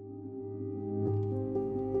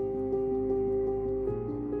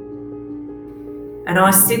And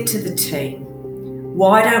I said to the team,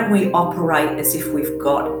 why don't we operate as if we've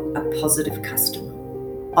got a positive customer?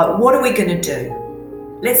 Like, what are we going to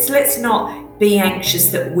do? Let's not be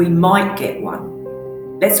anxious that we might get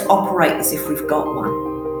one. Let's operate as if we've got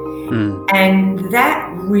one. And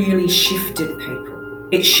that really shifted people.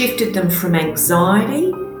 It shifted them from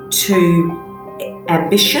anxiety to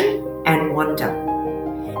ambition and wonder.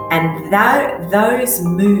 And those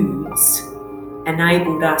moods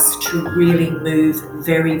enabled us to really move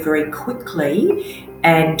very, very quickly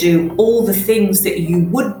and do all the things that you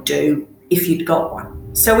would do if you'd got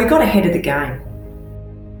one. So we got ahead of the game.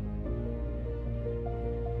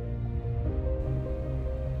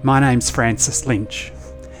 My name's Francis Lynch.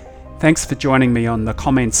 Thanks for joining me on the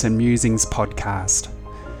Comments and Musings podcast.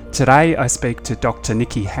 Today I speak to Dr.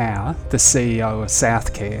 Nikki Howe, the CEO of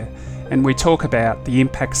Southcare, and we talk about the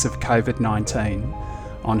impacts of COVID-19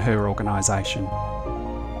 on her organisation.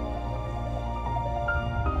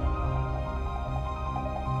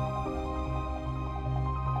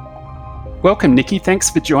 Welcome, Nikki.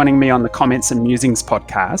 Thanks for joining me on the Comments and Musings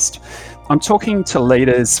podcast. I'm talking to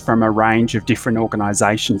leaders from a range of different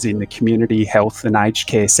organisations in the community, health and aged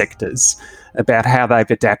care sectors about how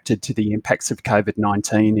they've adapted to the impacts of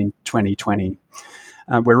COVID-19 in 2020.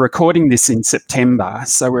 We're recording this in September,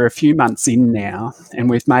 so we're a few months in now, and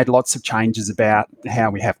we've made lots of changes about how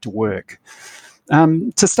we have to work.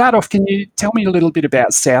 To start off, can you tell me a little bit about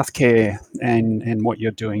Southcare and what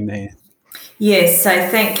you're doing there? Yes, so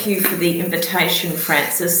thank you for the invitation,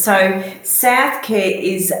 Francis. So Southcare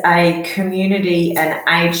is a community and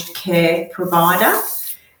aged care provider.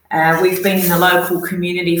 We've been in the local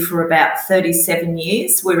community for about 37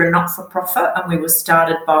 years. We're a not-for-profit and we were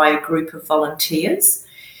started by a group of volunteers.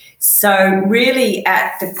 So really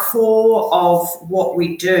at the core of what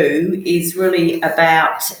we do is really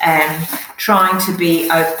about trying to be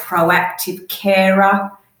a proactive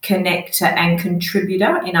carer, connector and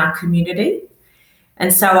contributor in our community.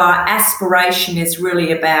 And so our aspiration is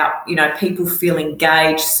really about, people feel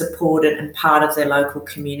engaged, supported and part of their local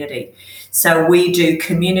community. So we do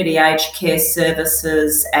community aged care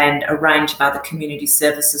services and a range of other community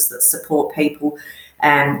services that support people,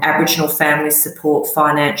 Aboriginal family support,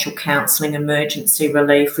 financial counselling, emergency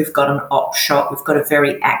relief. We've got an op shop. We've got a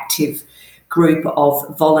very active group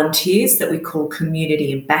of volunteers that we call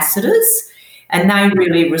community ambassadors, and they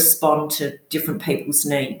really respond to different people's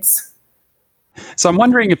needs. So I'm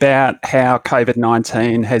wondering about how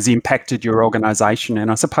COVID-19 has impacted your organisation, and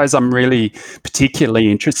I suppose I'm really particularly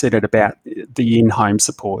interested about the in-home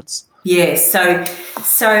supports. Yes, so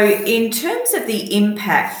in terms of the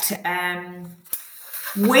impact,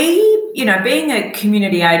 being a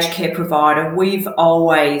community aged care provider, we've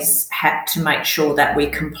always had to make sure that we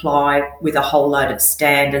comply with a whole load of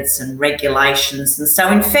standards and regulations, and so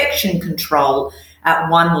infection control at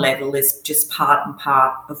one level is just part and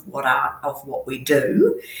part of what we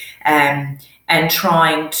do, and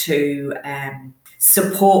trying to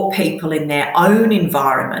support people in their own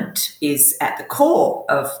environment is at the core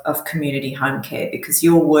of community home care, because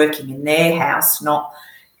you're working in their house, not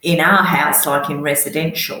in our house like in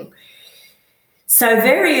residential. So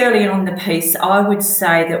very early on in the piece, I would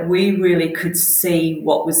say that we really could see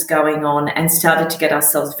what was going on and started to get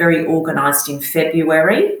ourselves very organised in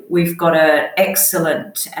February. We've got an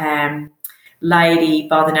excellent lady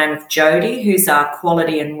by the name of Jodie, who's our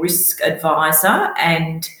quality and risk advisor,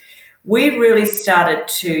 and we really started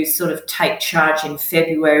to sort of take charge in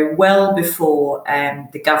February, well before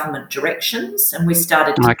the government directions, and we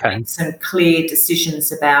started to make some clear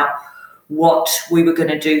decisions about what we were going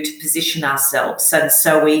to do to position ourselves. And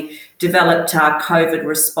so we developed our COVID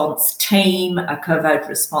response team, a COVID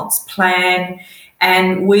response plan,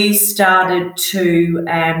 and we started to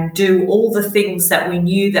do all the things that we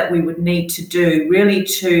knew that we would need to do, really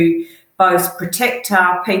to both protect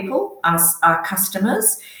our people, our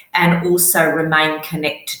customers, and also remain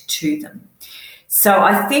connected to them. So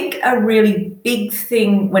I think a really big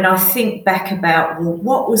thing when I think back about, well,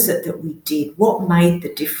 what was it that we did? What made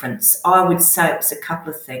the difference? I would say it was a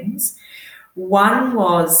couple of things. One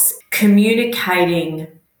was communicating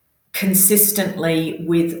consistently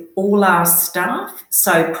with all our staff,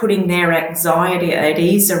 so putting their anxiety at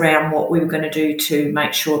ease around what we were going to do to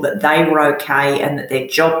make sure that they were okay and that their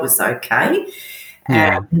job was okay.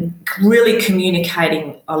 Really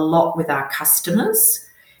communicating a lot with our customers.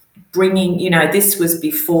 Bringing, this was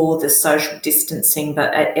before the social distancing,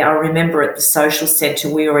 but I remember at the social centre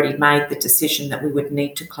we already made the decision that we would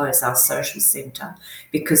need to close our social centre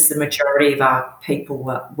because the majority of our people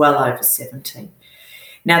were well over 70.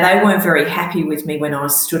 Now, they weren't very happy with me when I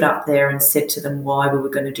stood up there and said to them why we were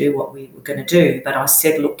going to do what we were going to do. But I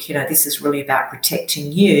said, look, this is really about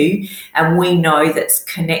protecting you. And we know that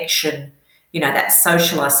connection, that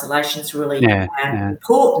social isolation is really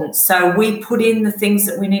important. So we put in the things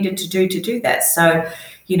that we needed to do that. So,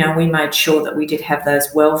 we made sure that we did have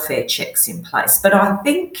those welfare checks in place. But I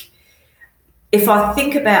think if I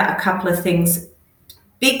think about a couple of things,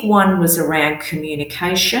 big one was around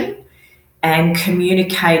communication and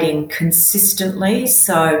communicating consistently.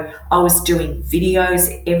 So I was doing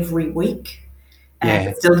videos every week. And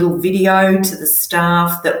it's a little video to the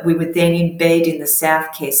staff that we would then embed in the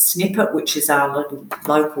South Care Snippet, which is our little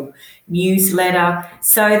local newsletter,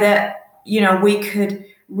 so that, we could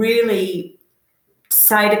really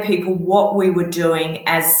say to people what we were doing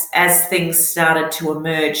as things started to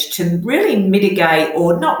emerge, to really mitigate,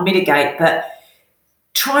 or not mitigate, but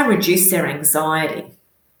try and reduce their anxiety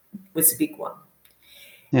was a big one.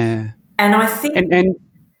 Yeah. And I think... And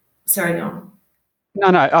sorry, go on. No,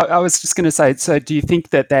 I was just going to say, so do you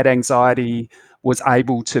think that anxiety was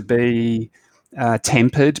able to be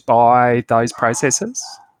tempered by those processes?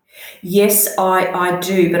 Yes, I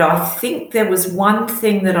do. But I think there was one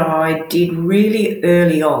thing that I did really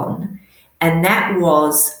early on, and that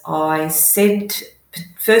was I said,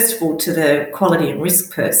 first of all, to the quality and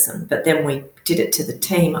risk person, but then we did it to the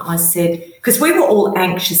team. I said, because we were all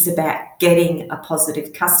anxious about getting a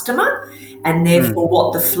positive customer and therefore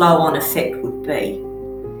what the flow-on effect would be.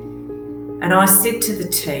 And I said to the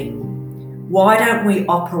team, why don't we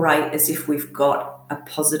operate as if we've got a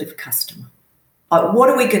positive customer? Like, what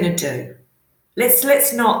are we going to do?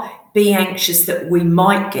 Let's not be anxious that we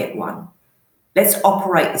might get one. Let's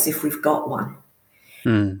operate as if we've got one.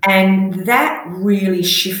 And that really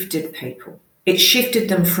shifted people. It shifted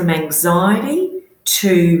them from anxiety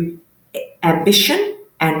to ambition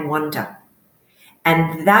and wonder.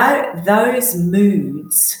 And those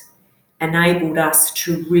moods enabled us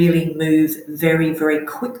to really move very, very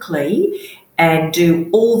quickly and do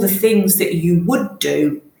all the things that you would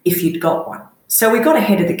do if you'd got one. So we got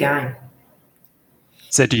ahead of the game.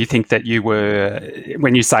 So do you think that you were,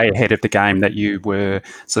 when you say ahead of the game, that you were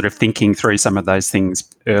sort of thinking through some of those things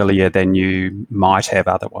earlier than you might have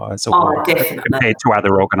otherwise, or definitely, compared to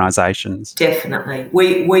other organisations? Definitely.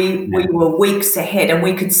 We were weeks ahead, and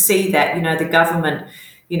we could see that, the government,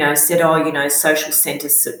 said, social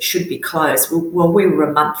centres should be closed. Well, we were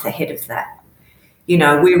a month ahead of that. We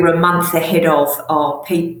were a month ahead of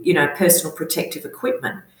personal protective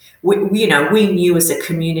equipment. We knew as a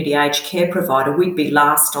community aged care provider, we'd be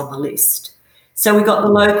last on the list. So we got the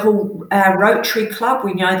local Rotary Club.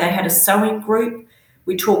 We know they had a sewing group.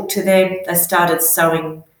 We talked to them. They started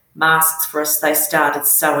sewing masks for us. They started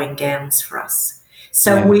sewing gowns for us.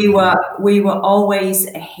 So we were always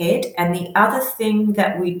ahead. And the other thing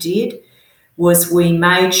that we did was we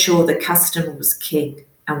made sure the customer was king,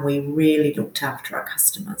 and we really looked after our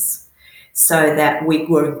customers, so that we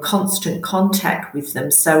were in constant contact with them.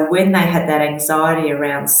 So when they had that anxiety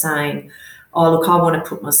around saying, oh, look, I want to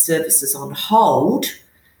put my services on hold,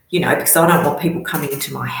 because I don't want people coming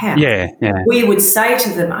into my house. We would say to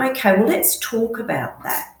them, okay, well, let's talk about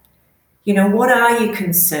that. What are you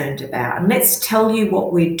concerned about? And let's tell you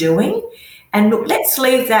what we're doing. And look, let's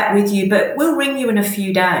leave that with you, but we'll ring you in a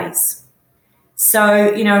few days.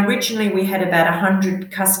 So, originally we had about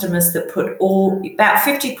 100 customers that about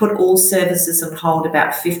 50 put all services on hold,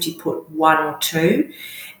 about 50 put one or two.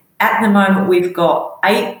 At the moment, we've got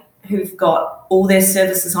 8 who've got all their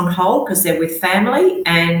services on hold because they're with family,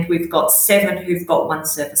 and we've got 7 who've got one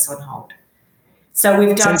service on hold. So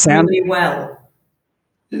we've done really well.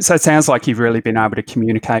 So it sounds like you've really been able to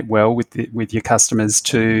communicate well with your customers,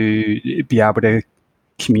 to be able to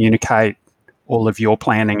communicate all of your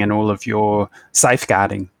planning and all of your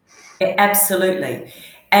safeguarding. Absolutely.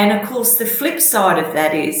 And of course, the flip side of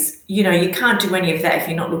that is, you can't do any of that if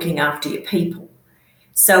you're not looking after your people.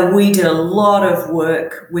 So we did a lot of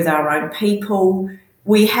work with our own people.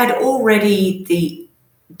 We had already the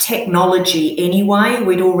technology anyway.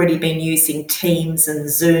 We'd already been using Teams and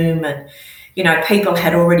Zoom, and, people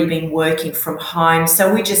had already been working from home.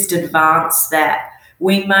 So we just advanced that.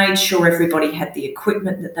 We made sure everybody had the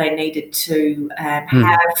equipment that they needed to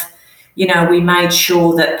have. We made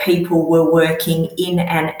sure that people were working in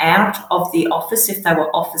and out of the office if they were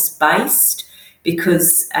office-based,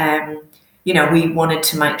 because, we wanted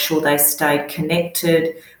to make sure they stayed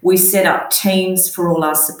connected. We set up teams for all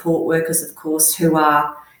our support workers, of course, who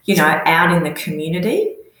are, out in the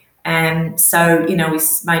community. And so, we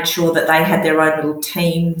made sure that they had their own little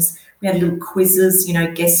teams. We had little quizzes,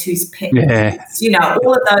 guess whose pet is,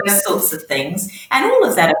 all of those sorts of things. And all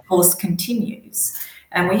of that, of course, continues.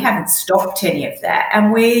 and we haven't stopped any of that.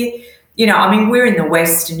 And we're in the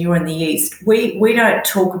West and you're in the East. We don't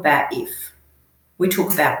talk about if, we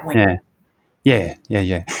talk about when. Yeah.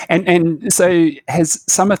 And so has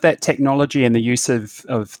some of that technology and the use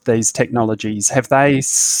of these technologies, have they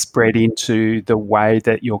spread into the way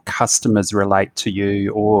that your customers relate to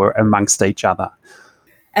you or amongst each other?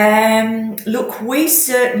 Look, we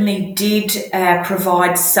certainly did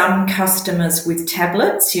provide some customers with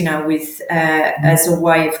tablets, as a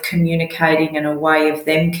way of communicating and a way of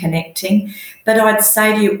them connecting. But I'd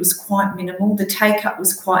say to you, it was quite minimal. The take-up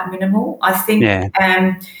was quite minimal. I think,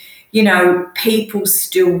 people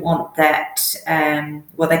still want that.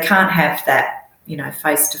 They can't have that,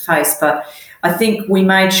 face-to-face. But I think we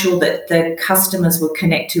made sure that the customers were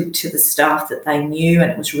connected to the staff that they knew, and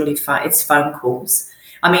it was really fun. It's phone calls.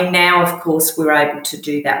 I mean, now, of course, we're able to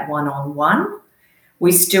do that one-on-one.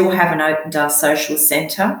 We still haven't opened our social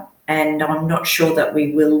centre, and I'm not sure that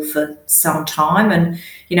we will for some time. And,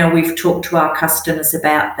 we've talked to our customers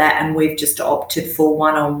about that, and we've just opted for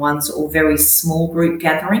one-on-ones or very small group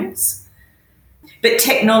gatherings. But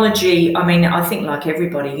technology, I think like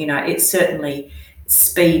everybody, it certainly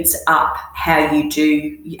speeds up how you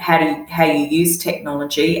use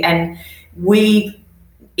technology. And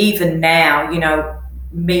even now,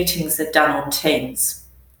 meetings are done on Teams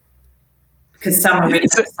because some are in,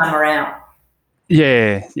 some are out.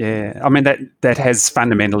 Yeah. I mean, that has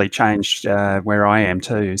fundamentally changed where I am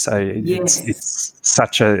too. So it's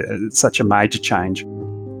such a major change.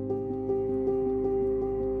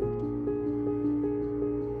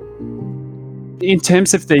 In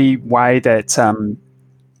terms of the way that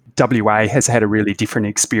WA has had a really different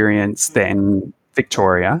experience than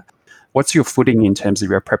Victoria, what's your footing in terms of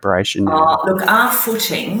your preparation? Look, our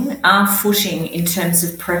footing in terms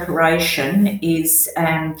of preparation is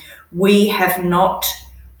we have not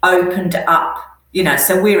opened up,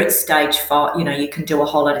 so we're at stage 5, you can do a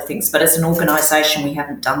whole lot of things, but as an organisation, we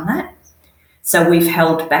haven't done that. So we've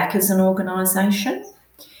held back as an organisation.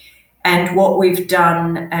 And what we've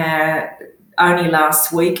done only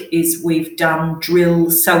last week is we've done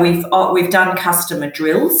drills. So we've done customer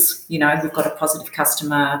drills. We've got a positive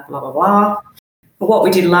customer, blah, blah, blah. But what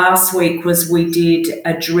we did last week was we did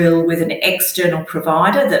a drill with an external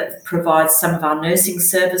provider that provides some of our nursing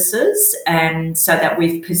services, and so that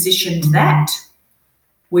we've positioned that.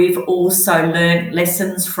 We've also learned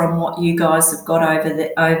lessons from what you guys have got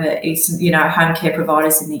over Eastern, home care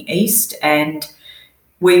providers in the East, and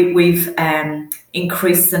we've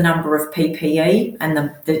increased the number of PPE and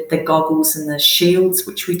the goggles and the shields,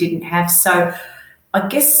 which we didn't have. So I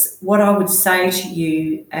guess what I would say to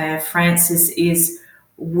you, Francis, is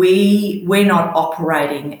we're not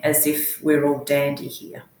operating as if we're all dandy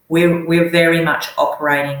here. We're very much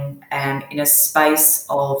operating in a space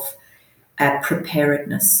of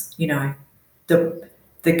preparedness. The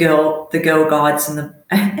Girl Guides and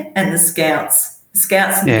the Scouts.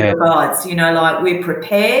 Scouts and Girl Guides, we're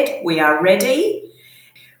prepared, we are ready.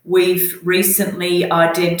 We've recently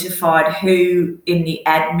identified who in the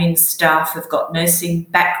admin staff have got nursing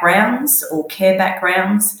backgrounds or care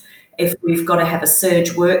backgrounds. If we've got to have a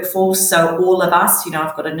surge workforce, so all of us,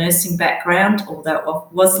 I've got a nursing background, although it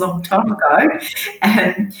was a long time ago.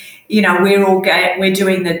 We're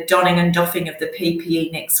doing the donning and doffing of the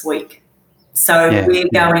PPE next week. So we're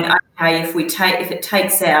going, okay, if it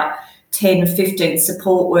takes out 10, 15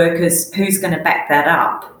 support workers, who's going to back that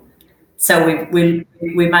up? So we're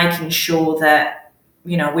making sure that,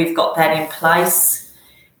 we've got that in place.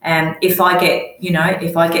 And if I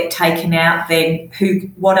get taken out, then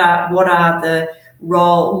what are the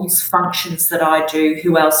roles, functions that I do?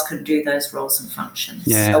 Who else can do those roles and functions?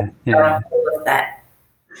 So all of that.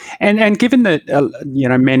 And given that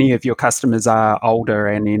many of your customers are older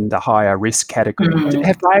and in the higher risk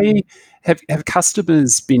category, have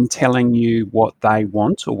customers been telling you what they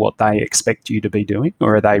want or what they expect you to be doing,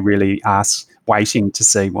 or are they really waiting to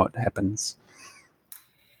see what happens?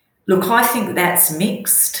 Look, I think that's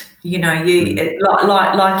mixed.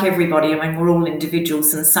 Like everybody, we're all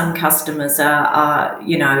individuals, and some customers are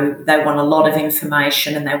they want a lot of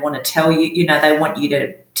information and they want to tell you, they want you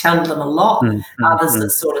to tell them a lot. Others are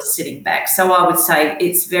sort of sitting back. So I would say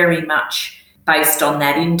it's very much based on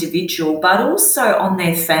that individual, but also on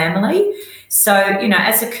their family. So,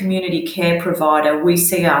 as a community care provider, we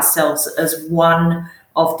see ourselves as one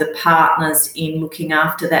of the partners in looking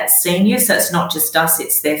after that senior. So it's not just us,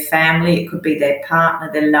 it's their family. It could be their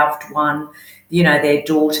partner, their loved one, their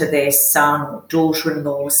daughter, their son or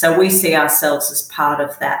daughter-in-law. So we see ourselves as part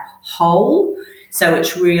of that whole. So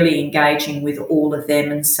it's really engaging with all of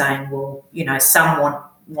them and saying, well, some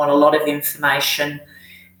want a lot of information.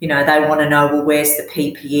 They want to know, well, where's the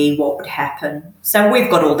PPE? What would happen? So we've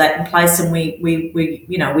got all that in place, and we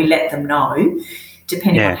let them know,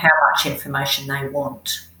 depending on how much information they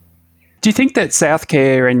want. Do you think that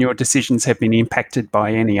Southcare and your decisions have been impacted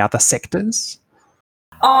by any other sectors?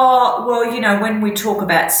 Oh, well, when we talk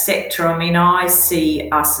about sector, I see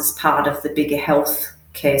us as part of the bigger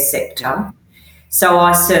healthcare sector. So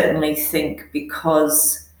I certainly think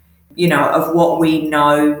because, of what we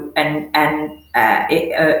know and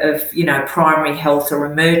of primary health or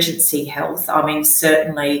emergency health,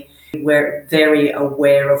 certainly we're very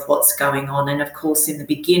aware of what's going on. And of course, in the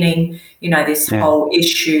beginning, this whole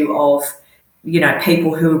issue of,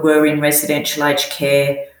 people who were in residential aged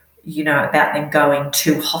care, about them going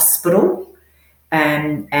to hospital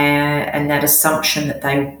and that assumption that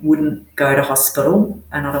they wouldn't go to hospital.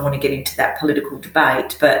 And I don't want to get into that political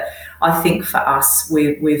debate, but I think for us,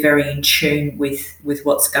 we're very in tune with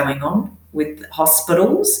what's going on with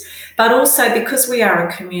hospitals, but also because we are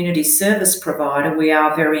a community service provider, we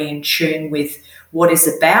are very in tune with what is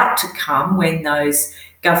about to come when those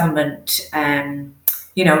government,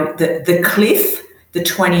 the cliff, the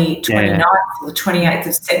 29th or the 28th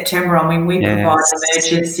of September. We provide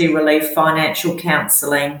emergency relief financial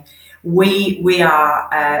counselling. We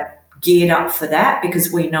are geared up for that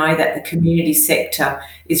because we know that the community sector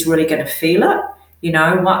is really going to feel it.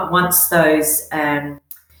 Once those,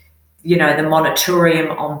 the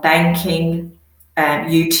moratorium on banking,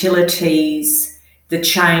 utilities, the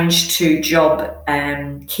change to Job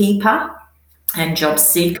Keeper and Job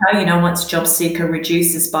Seeker, once Job Seeker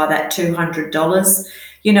reduces by that $200,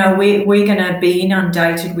 we're going to be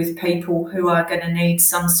inundated with people who are going to need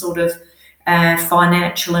some sort of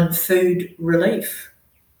financial and food relief.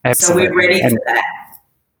 Absolutely. So we're ready for that.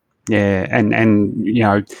 Yeah,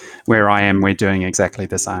 and where I am, we're doing exactly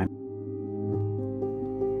the same.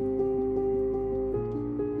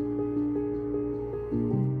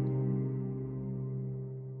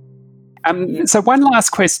 So one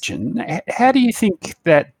last question. How do you think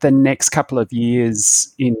that the next couple of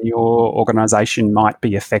years in your organisation might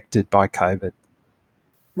be affected by COVID?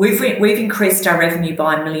 We've increased our revenue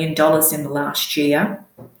by $1 million in the last year.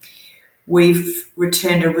 We've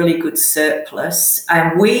returned a really good surplus.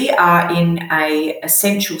 And we are in an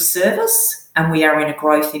essential service and we are in a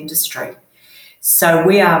growth industry. So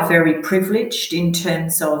we are very privileged in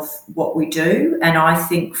terms of what we do. And I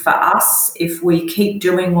think for us, if we keep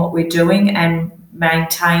doing what we're doing and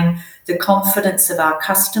maintain the confidence of our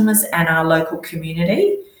customers and our local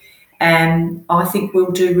community, I think we'll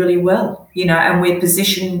do really well. And we've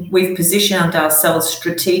positioned ourselves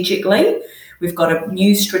strategically. We've got a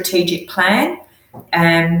new strategic plan.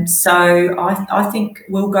 So I think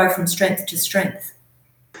we'll go from strength to strength.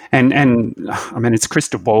 And it's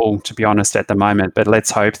crystal ball, to be honest, at the moment, but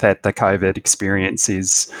let's hope that the COVID experience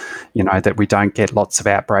is, that we don't get lots of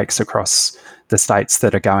outbreaks across the states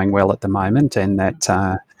that are going well at the moment, and that,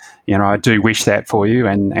 I do wish that for you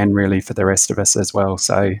and really for the rest of us as well.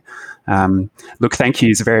 So, look, thank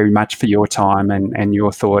you very much for your time and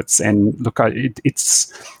your thoughts. And look,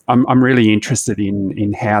 I'm really interested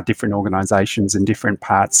in how different organisations and different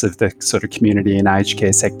parts of the sort of community and aged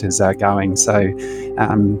care sectors are going. So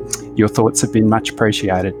your thoughts have been much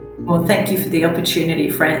appreciated. Well, thank you for the opportunity,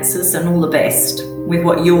 Francis, and all the best with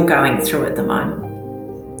what you're going through at the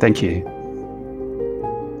moment. Thank you.